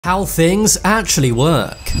How things actually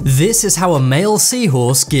work. This is how a male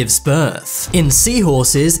seahorse gives birth. In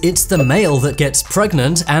seahorses, it's the male that gets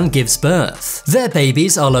pregnant and gives birth. Their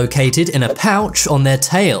babies are located in a pouch on their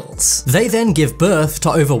tails. They then give birth to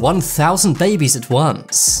over 1,000 babies at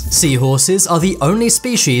once. Seahorses are the only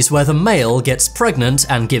species where the male gets pregnant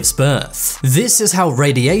and gives birth. This is how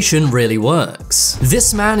radiation really works.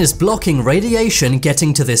 This man is blocking radiation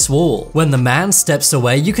getting to this wall. When the man steps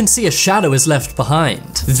away, you can see a shadow is left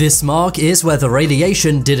behind. This mark is where the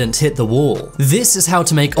radiation didn't hit the wall. This is how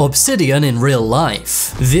to make obsidian in real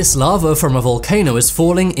life. This lava from a volcano is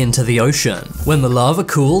falling into the ocean. When the lava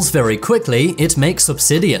cools very quickly, it makes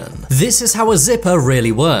obsidian. This is how a zipper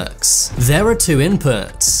really works. There are two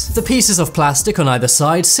inputs. The pieces of plastic on either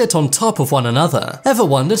side sit on top of one another. Ever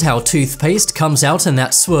wondered how toothpaste comes out in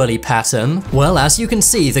that swirly pattern? Well, as you can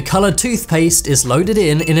see, the colored toothpaste is loaded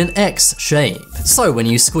in an X shape. So when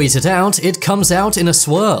you squeeze it out, it comes out in a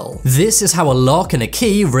swirl. This is how a lock and a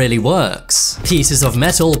key really works. Pieces of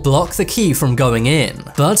metal block the key from going in,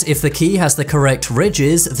 but if the key has the correct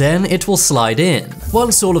ridges, then it will slide in.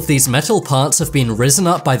 Once all of these metal parts have been risen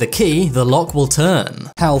up by the key, the lock will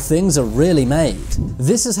turn. How things are really made.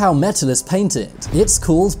 This is how metal is painted. It's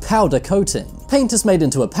called powder coating. Paint is made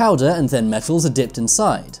into a powder and then metals are dipped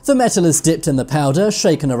inside. The metal is dipped in the powder,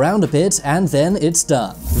 shaken around a bit, and then it's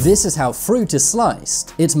done. This is how fruit is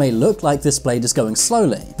sliced. It may look like this blade is going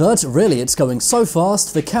slowly, but really it's going so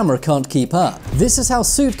fast the camera can't keep up. This is how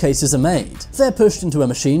suitcases are made. They're pushed into a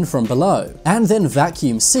machine from below, and then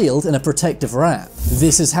vacuum sealed in a protective wrap.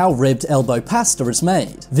 This is how ribbed elbow pasta is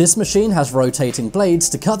made. This machine has rotating blades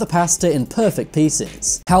to cut the pasta in perfect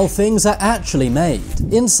pieces. How things are actually made.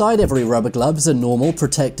 Inside every rubber glove is a normal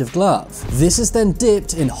protective glove. This is then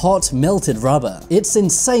dipped in hot melted rubber. It's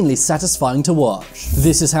insanely satisfying to watch.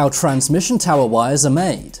 This is how transmission tower wires are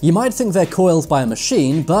made. You might think they're coiled by a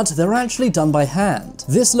machine, but they're actually done by hand.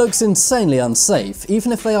 This looks insanely unsafe,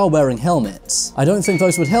 even if they are wearing helmets. I don't think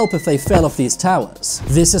those would help if they fell off these towers.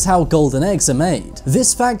 This is how golden eggs are made.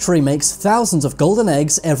 This factory makes thousands of golden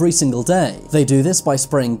eggs every single day. They do this by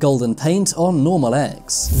spraying golden paint on normal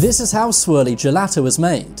eggs. This is how swirly gelato is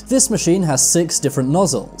made. This machine has 6 different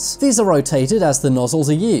nozzles. These are rotated as the nozzles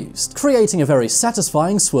are used, creating a very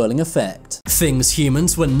satisfying swirling effect. Things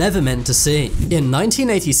humans were never meant to see. In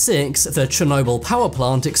 1986, the Chernobyl power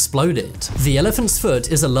plant exploded. The elephant's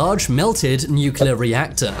foot is a large melted nuclear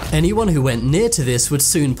reactor. Anyone who went near to this would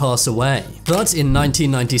soon pass away. But in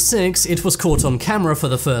 1996, it was caught on camera for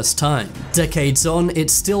the first time. Decades on,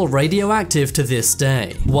 it's still radioactive to this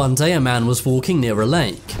day. One day a man was walking near a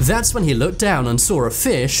lake. That's when he looked down and saw a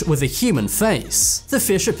fish with a human face. The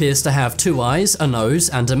fish appears to have 2 eyes, a nose,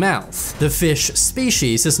 and a mouth. The fish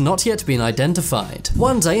species has not yet been identified.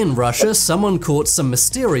 One day in Russia, someone caught some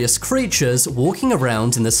mysterious creatures walking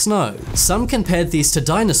around in the snow. Some compared these to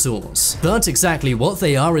dinosaurs, but exactly what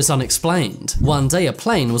they are is unexplained. One day a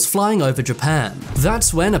plane was flying over Japan.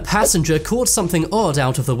 That's when a passenger caught something odd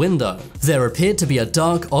out of the window. There appeared to be a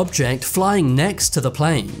dark object flying next to the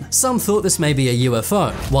plane. Some thought this may be a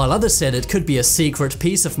UFO, while others said it could be a secret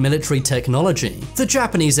piece of military technology. The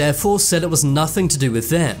Japanese Air Force said it was nothing to do with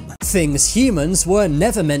them. Things humans were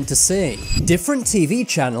never meant to see. Different TV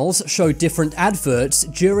channels show different adverts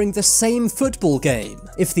during the same football game.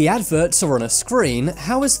 If the adverts are on a screen,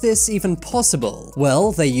 how is this even possible?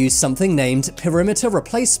 Well, they use something named perimeter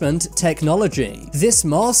replacement technology. This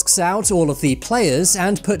masks out all of the players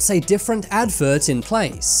and puts a different advert in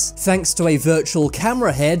place. Thanks to a virtual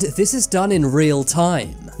camera head, this is done in real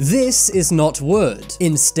time. This is not wood.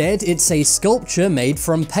 Instead, it's a sculpture made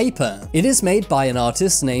from paper. It is made by an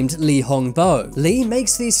artist named Lee Hongbo. Lee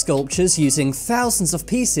makes these sculptures using thousands of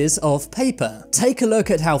pieces of paper. Take a look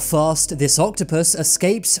at how fast this octopus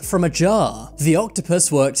escapes from a jar. The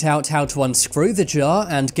octopus worked out how to unscrew the jar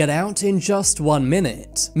and get out in just 1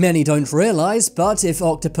 minute. Many don't realize, but if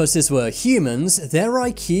octopuses were humans, their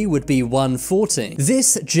IQ would be 140.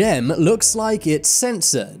 This gem looks like it's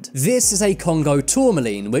censored. This is a Congo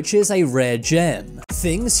tourmaline, which is a rare gem.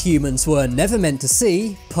 Things humans were never meant to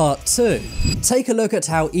see, Part 2. Take a look at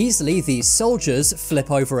how easily these soldiers flip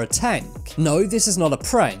over a tank. No, this is not a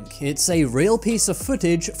prank, it's a real piece of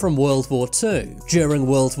footage from World War II. During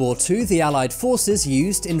World War II, the Allied forces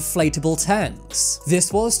used inflatable tanks.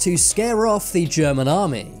 This was to scare off the German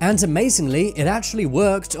army, and amazingly, it actually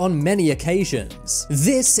worked on many occasions.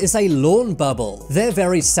 This is a lawn bubble. They're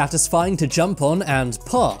very satisfying to jump on and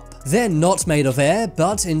pop. They're not made of air,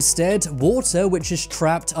 but instead water which is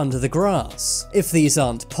trapped under the grass. If these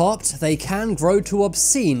aren't popped, they can grow to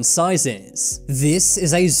obscene sizes. This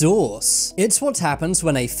is a zorse. It's what happens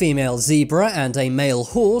when a female zebra and a male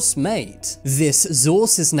horse mate. This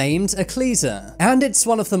zorse is named a cleaser, and it's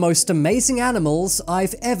one of the most amazing animals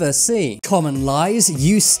I've ever seen. Common lies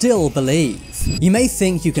you still believe. You may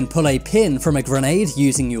think you can pull a pin from a grenade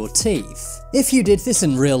using your teeth. If you did this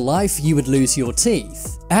in real life, you would lose your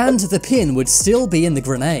teeth, and the pin would still be in the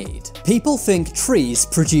grenade. People think trees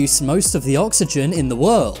produce most of the oxygen in the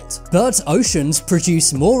world, but oceans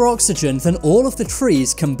produce more oxygen than all of the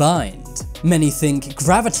trees combined. Many think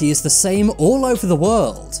gravity is the same all over the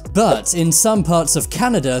world, but in some parts of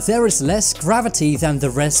Canada there is less gravity than the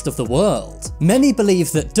rest of the world. Many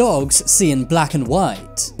believe that dogs see in black and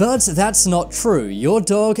white, but that's not true. Your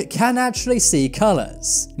dog can actually see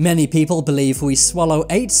colors. Many people believe we swallow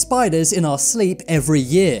 8 spiders in our sleep every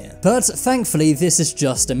year, but thankfully this is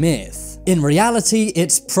just a myth. In reality,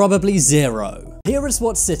 it's probably 0. Here is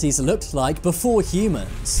what cities looked like before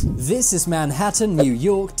humans. This is Manhattan, New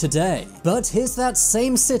York today, but here's that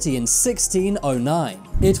same city in 1609.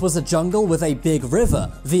 It was a jungle with a big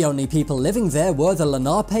river. The only people living there were the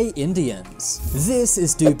Lenape Indians. This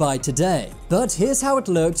is Dubai today, but here's how it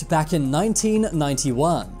looked back in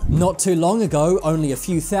 1991. Not too long ago, only a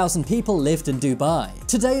few thousand people lived in Dubai.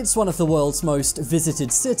 Today it's one of the world's most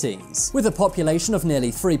visited cities, with a population of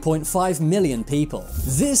nearly 3.5 million people.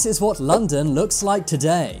 This is what London looks like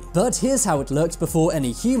today, but here's how it looked before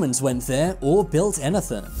any humans went there or built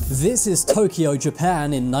anything. This is Tokyo,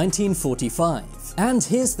 Japan in 1945. And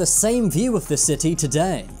here's the same view of the city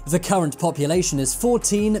today. The current population is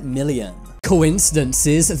 14 million.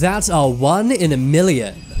 Coincidences that are 1 in a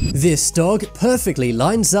million. This dog perfectly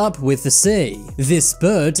lines up with the sea. This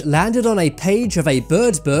bird landed on a page of a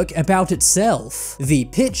bird book about itself. The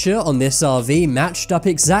picture on this RV matched up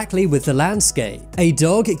exactly with the landscape. A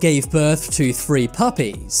dog gave birth to 3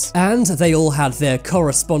 puppies, and they all had their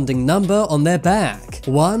corresponding number on their back.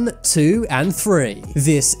 1, 2, and 3.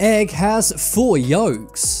 This egg has 4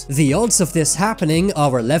 yolks. The odds of this happening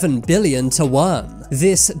are 11 billion to 1.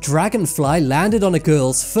 This dragonfly landed on a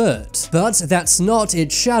girl's foot, but that's not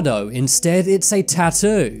its shadow, instead it's a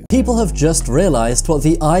tattoo. People have just realized what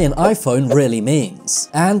the I in iPhone really means,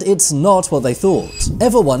 and it's not what they thought.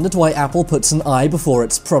 Ever wondered why Apple puts an I before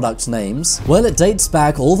its product names? Well, it dates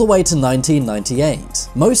back all the way to 1998.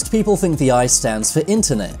 Most people think the I stands for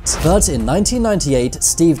Internet, but in 1998,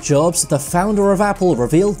 Steve Jobs, the founder of Apple,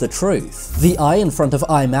 revealed the truth. The I in front of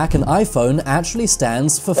iMac and iPhone actually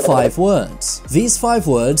stands for 5 words. These 5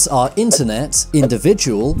 words are Internet,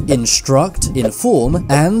 Individual, Instruct, Inform,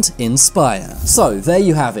 and Inspire. So there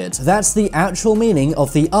you have it. That's the actual meaning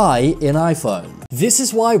of the I in iPhone. This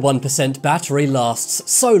is why 1% battery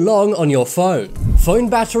lasts so long on your phone. Phone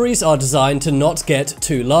batteries are designed to not get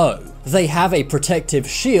too low. They have a protective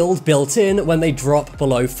shield built in when they drop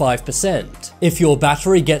below 5%. If your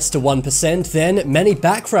battery gets to 1%, then many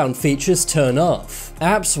background features turn off.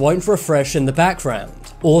 Apps won't refresh in the background.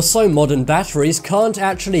 Also, modern batteries can't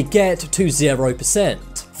actually get to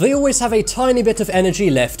 0%. They always have a tiny bit of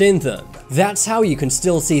energy left in them. That's how you can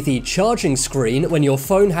still see the charging screen when your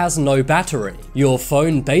phone has no battery. Your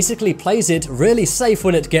phone basically plays it really safe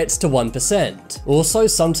when it gets to 1%. Also,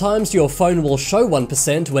 sometimes your phone will show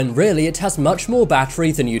 1% when really it has much more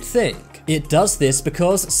battery than you'd think. It does this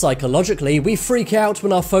because psychologically we freak out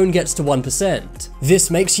when our phone gets to 1%.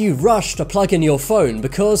 This makes you rush to plug in your phone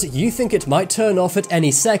because you think it might turn off at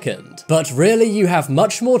any second, but really you have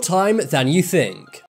much more time than you think.